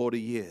peace for 40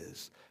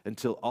 years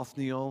until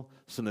Othniel,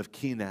 son of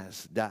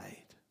Kenaz, died.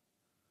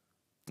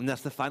 And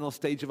that's the final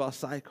stage of our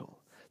cycle.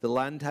 The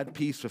land had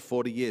peace for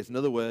 40 years. In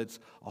other words,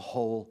 a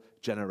whole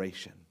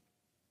generation.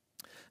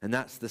 And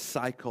that's the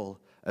cycle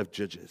of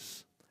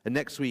Judges. And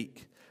next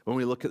week, when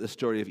we look at the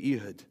story of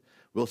Ehud,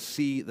 we'll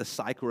see the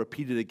cycle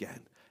repeated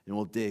again, and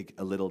we'll dig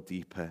a little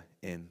deeper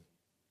in.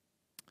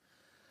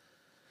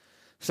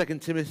 2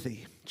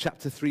 Timothy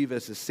chapter 3,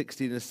 verses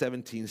 16 and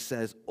 17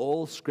 says,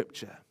 all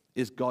Scripture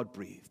is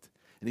God-breathed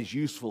and is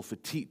useful for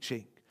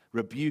teaching,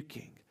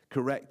 rebuking,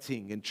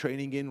 correcting and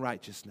training in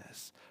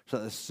righteousness, so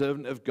that the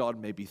servant of God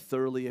may be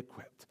thoroughly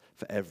equipped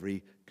for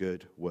every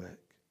good work.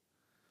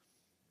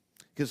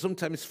 Because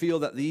sometimes feel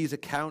that these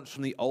accounts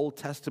from the Old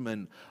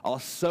Testament are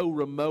so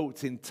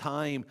remote in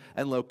time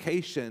and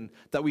location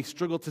that we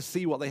struggle to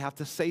see what they have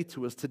to say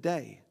to us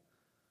today.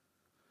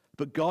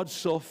 But God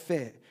saw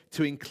fit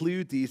to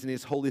include these in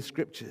his holy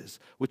scriptures,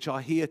 which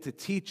are here to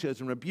teach us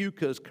and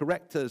rebuke us,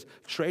 correct us,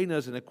 train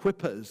us, and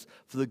equip us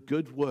for the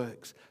good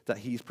works that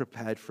he's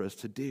prepared for us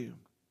to do.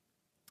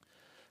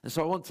 And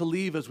so I want to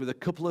leave us with a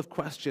couple of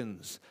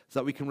questions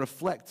that we can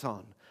reflect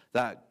on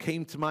that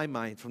came to my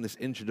mind from this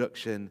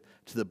introduction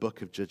to the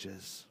book of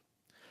Judges.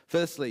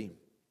 Firstly,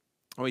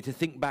 I want you to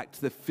think back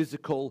to the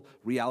physical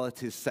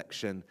realities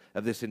section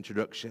of this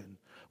introduction,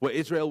 where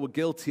Israel were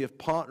guilty of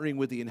partnering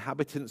with the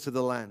inhabitants of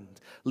the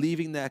land,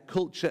 leaving their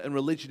culture and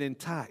religion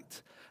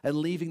intact, and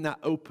leaving that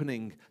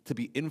opening to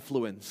be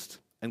influenced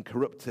and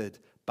corrupted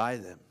by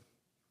them.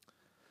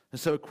 And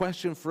so a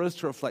question for us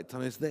to reflect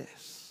on is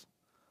this: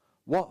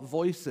 what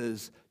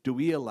voices do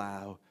we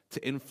allow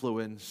to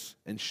influence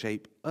and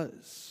shape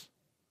us?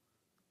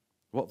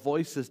 What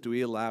voices do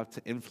we allow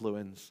to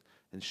influence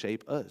and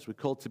shape us? We're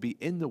called to be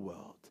in the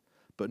world,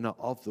 but not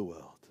of the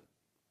world.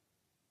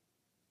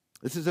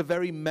 This is a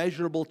very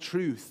measurable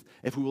truth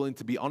if we're willing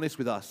to be honest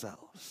with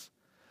ourselves.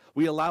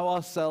 We allow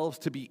ourselves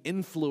to be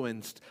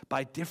influenced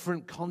by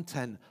different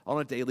content on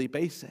a daily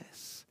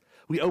basis.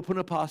 We open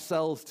up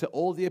ourselves to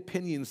all the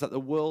opinions that the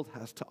world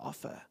has to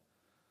offer.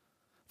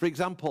 For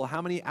example,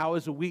 how many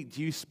hours a week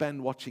do you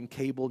spend watching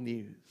cable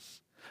news?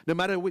 No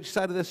matter which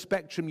side of the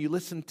spectrum you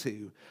listen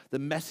to, the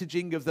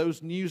messaging of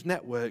those news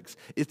networks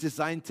is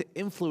designed to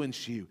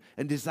influence you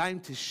and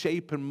designed to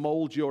shape and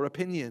mold your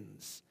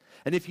opinions.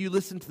 And if you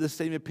listen to the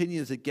same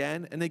opinions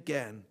again and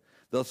again,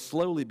 they'll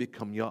slowly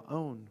become your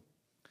own.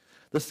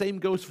 The same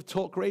goes for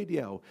talk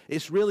radio.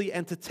 It's really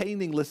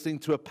entertaining listening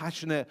to a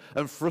passionate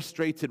and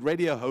frustrated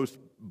radio host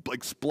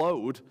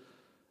explode.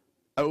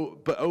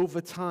 But over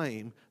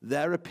time,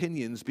 their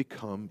opinions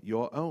become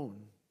your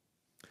own.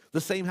 The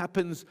same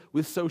happens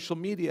with social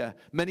media.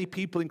 Many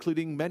people,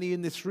 including many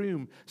in this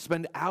room,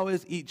 spend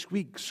hours each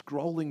week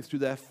scrolling through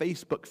their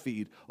Facebook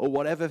feed or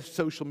whatever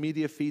social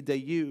media feed they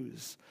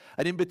use.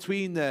 And in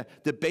between the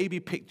baby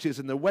pictures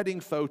and the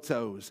wedding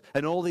photos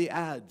and all the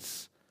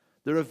ads,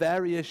 there are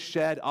various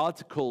shared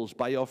articles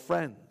by your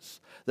friends.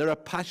 There are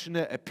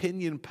passionate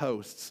opinion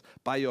posts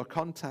by your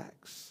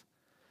contacts.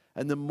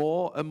 And the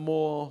more and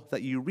more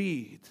that you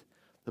read,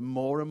 the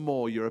more and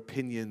more your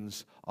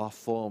opinions are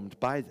formed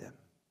by them.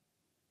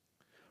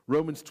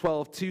 Romans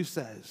 12:2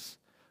 says,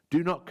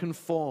 "Do not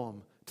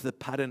conform to the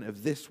pattern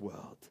of this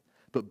world,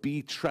 but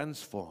be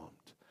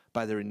transformed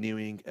by the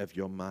renewing of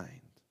your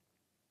mind."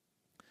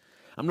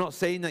 I'm not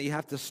saying that you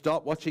have to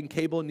stop watching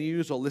cable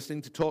news or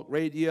listening to talk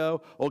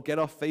radio or get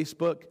off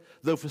Facebook,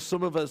 though for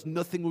some of us,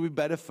 nothing will be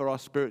better for our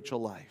spiritual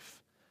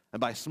life. And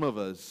by some of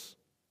us,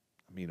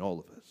 I mean all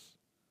of us.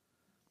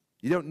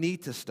 You don't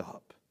need to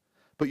stop,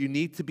 but you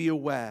need to be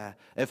aware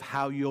of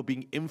how you're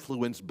being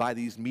influenced by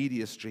these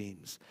media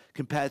streams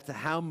compared to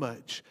how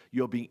much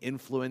you're being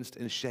influenced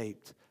and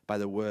shaped by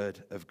the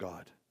Word of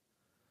God.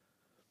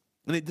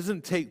 And it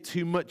doesn't take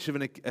too much of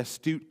an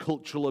astute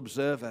cultural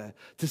observer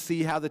to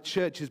see how the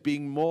church is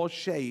being more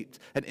shaped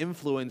and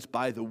influenced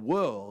by the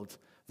world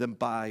than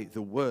by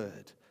the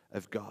Word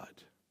of God.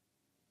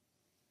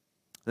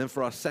 And then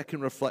for our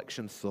second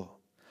reflection thought,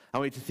 I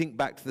want you to think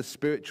back to the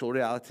spiritual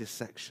realities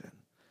section.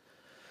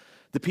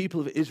 The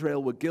people of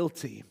Israel were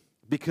guilty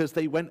because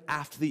they went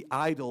after the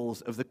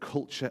idols of the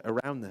culture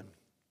around them.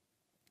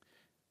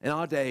 In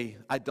our day,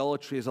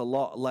 idolatry is a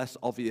lot less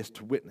obvious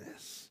to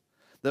witness.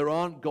 There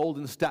aren't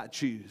golden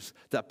statues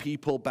that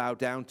people bow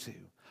down to,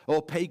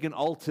 or pagan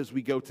altars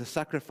we go to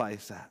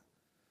sacrifice at.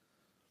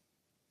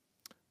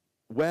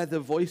 Where the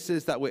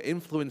voices that we're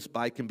influenced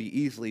by can be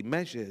easily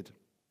measured,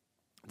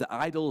 the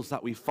idols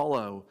that we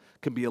follow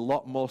can be a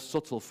lot more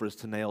subtle for us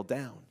to nail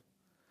down.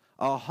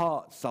 Our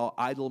hearts are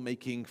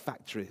idol-making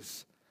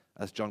factories,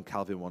 as John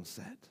Calvin once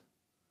said.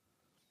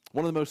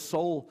 One of the most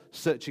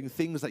soul-searching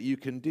things that you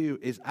can do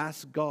is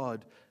ask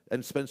God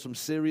and spend some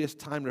serious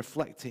time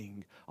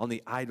reflecting on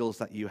the idols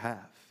that you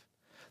have.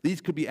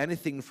 These could be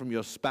anything from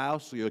your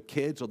spouse or your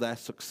kids or their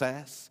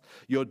success,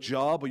 your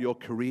job or your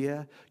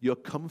career, your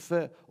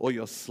comfort or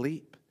your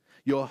sleep,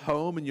 your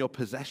home and your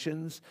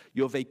possessions,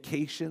 your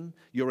vacation,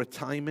 your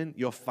retirement,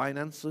 your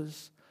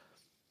finances.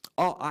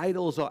 Our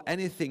idols are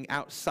anything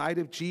outside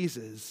of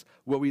Jesus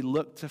where we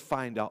look to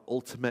find our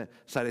ultimate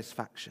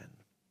satisfaction.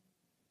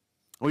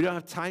 We don't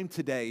have time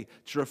today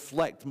to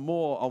reflect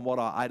more on what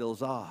our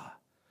idols are.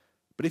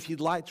 But if you'd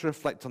like to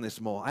reflect on this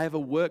more, I have a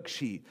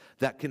worksheet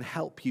that can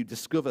help you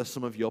discover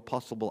some of your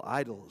possible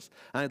idols.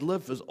 And I'd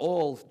love us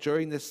all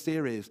during this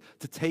series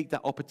to take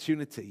that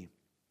opportunity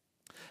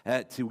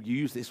to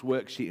use this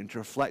worksheet and to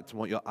reflect on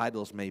what your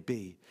idols may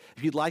be.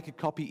 If you'd like a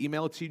copy,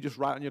 email it to you, just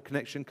write on your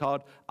connection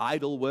card,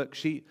 idol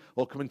worksheet,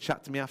 or come and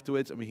chat to me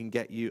afterwards and we can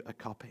get you a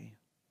copy.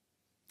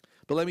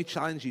 But let me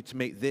challenge you to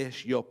make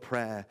this your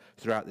prayer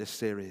throughout this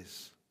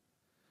series.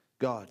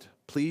 God,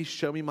 Please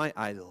show me my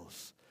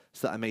idols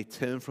so that I may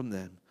turn from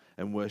them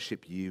and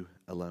worship you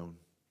alone.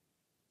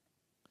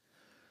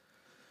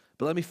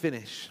 But let me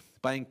finish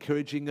by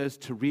encouraging us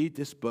to read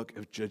this book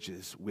of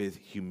Judges with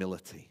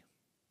humility.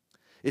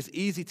 It's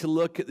easy to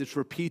look at this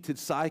repeated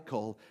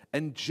cycle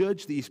and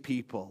judge these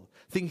people,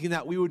 thinking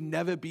that we would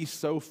never be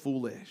so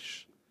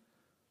foolish.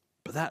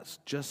 But that's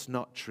just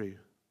not true.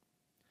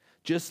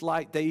 Just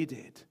like they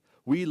did,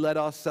 we let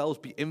ourselves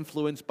be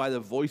influenced by the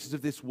voices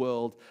of this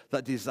world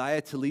that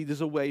desire to lead us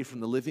away from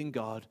the living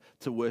God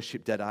to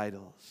worship dead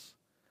idols.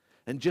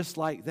 And just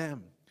like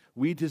them,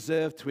 we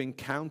deserve to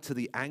encounter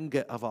the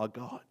anger of our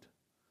God.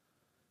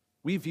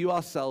 We view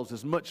ourselves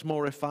as much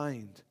more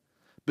refined,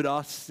 but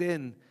our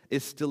sin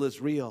is still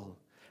as real.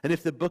 And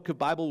if the book of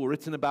Bible were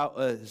written about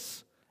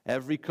us,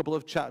 every couple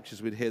of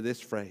chapters we'd hear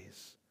this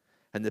phrase,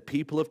 and the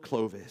people of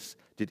Clovis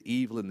did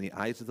evil in the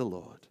eyes of the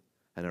Lord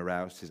and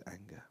aroused his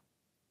anger.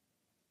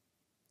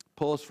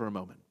 Pause for a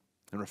moment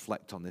and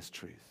reflect on this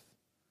truth.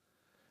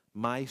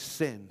 My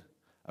sin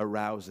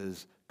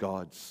arouses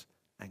God's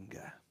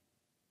anger.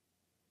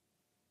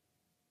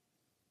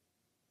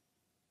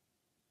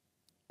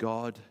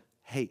 God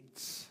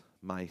hates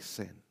my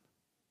sin.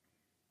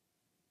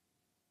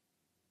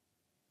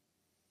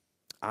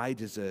 I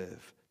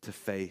deserve to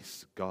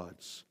face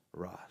God's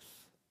wrath.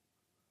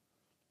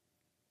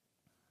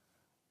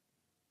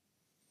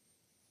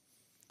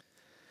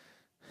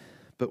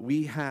 But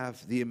we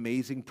have the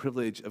amazing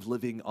privilege of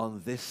living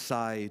on this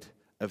side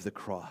of the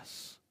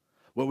cross,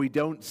 where we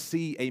don't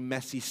see a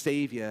messy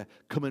Savior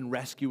come and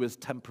rescue us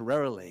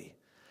temporarily,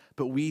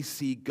 but we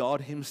see God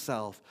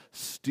himself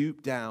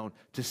stoop down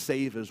to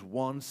save us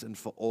once and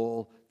for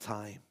all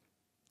time.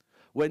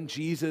 When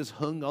Jesus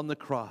hung on the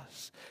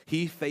cross,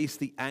 he faced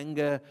the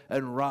anger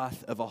and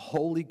wrath of a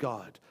holy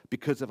God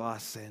because of our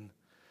sin.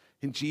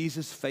 And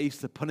Jesus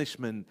faced the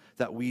punishment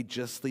that we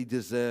justly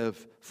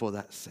deserve for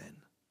that sin.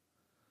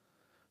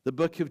 The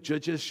book of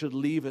Judges should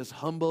leave us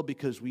humble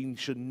because we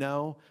should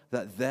know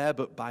that there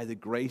but by the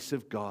grace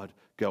of God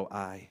go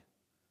I.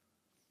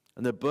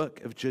 And the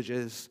book of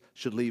Judges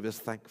should leave us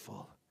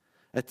thankful,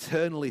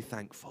 eternally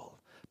thankful,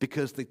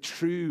 because the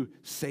true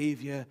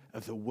Savior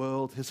of the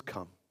world has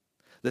come.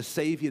 The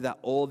Savior that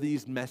all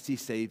these messy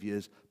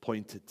Saviors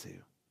pointed to.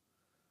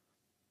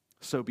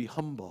 So be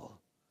humble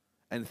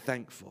and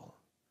thankful.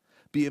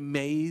 Be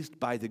amazed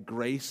by the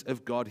grace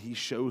of God he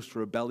shows to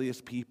rebellious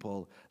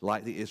people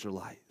like the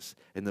Israelites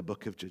in the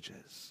book of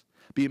Judges.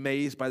 Be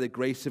amazed by the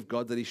grace of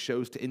God that he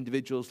shows to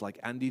individuals like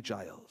Andy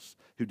Giles,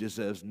 who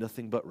deserves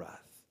nothing but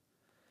wrath.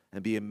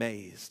 And be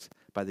amazed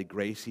by the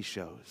grace he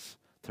shows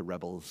to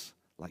rebels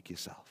like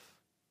yourself.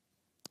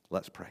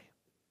 Let's pray.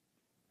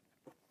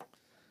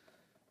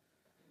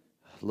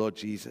 Lord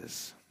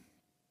Jesus,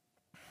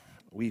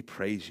 we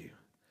praise you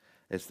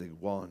as the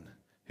one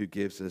who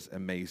gives us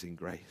amazing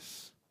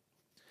grace.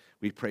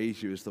 We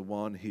praise you as the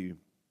one who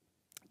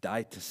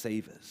died to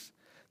save us,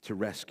 to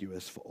rescue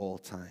us for all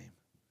time.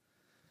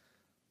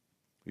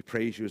 We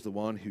praise you as the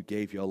one who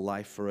gave your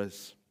life for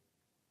us,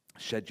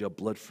 shed your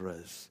blood for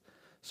us,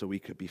 so we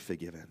could be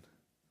forgiven.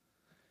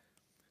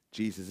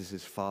 Jesus, this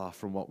is far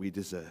from what we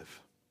deserve.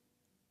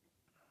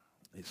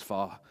 It's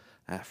far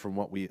from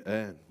what we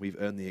earn. We've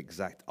earned the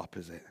exact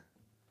opposite.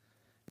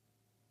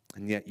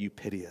 And yet you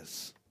pity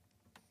us.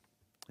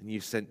 And you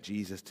sent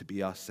Jesus to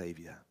be our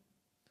Savior,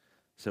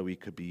 so we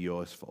could be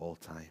yours for all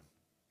time.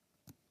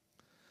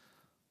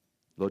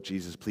 Lord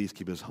Jesus, please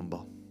keep us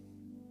humble.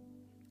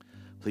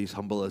 Please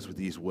humble us with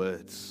these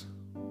words,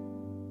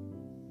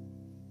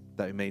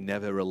 that we may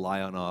never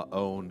rely on our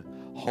own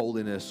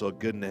holiness or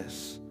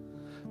goodness,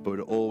 but would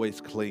always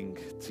cling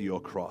to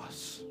your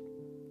cross.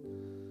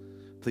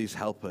 Please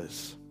help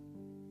us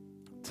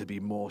to be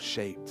more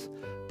shaped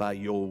by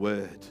your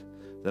word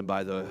than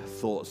by the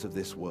thoughts of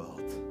this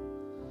world.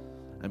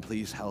 And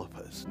please help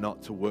us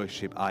not to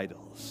worship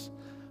idols,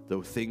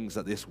 though things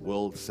that this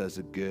world says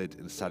are good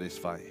and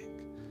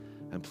satisfying.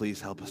 And please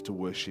help us to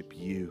worship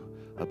you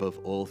above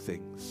all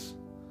things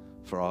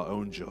for our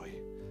own joy,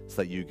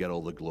 so that you get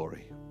all the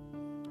glory.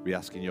 We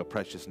ask in your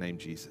precious name,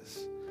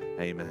 Jesus.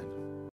 Amen.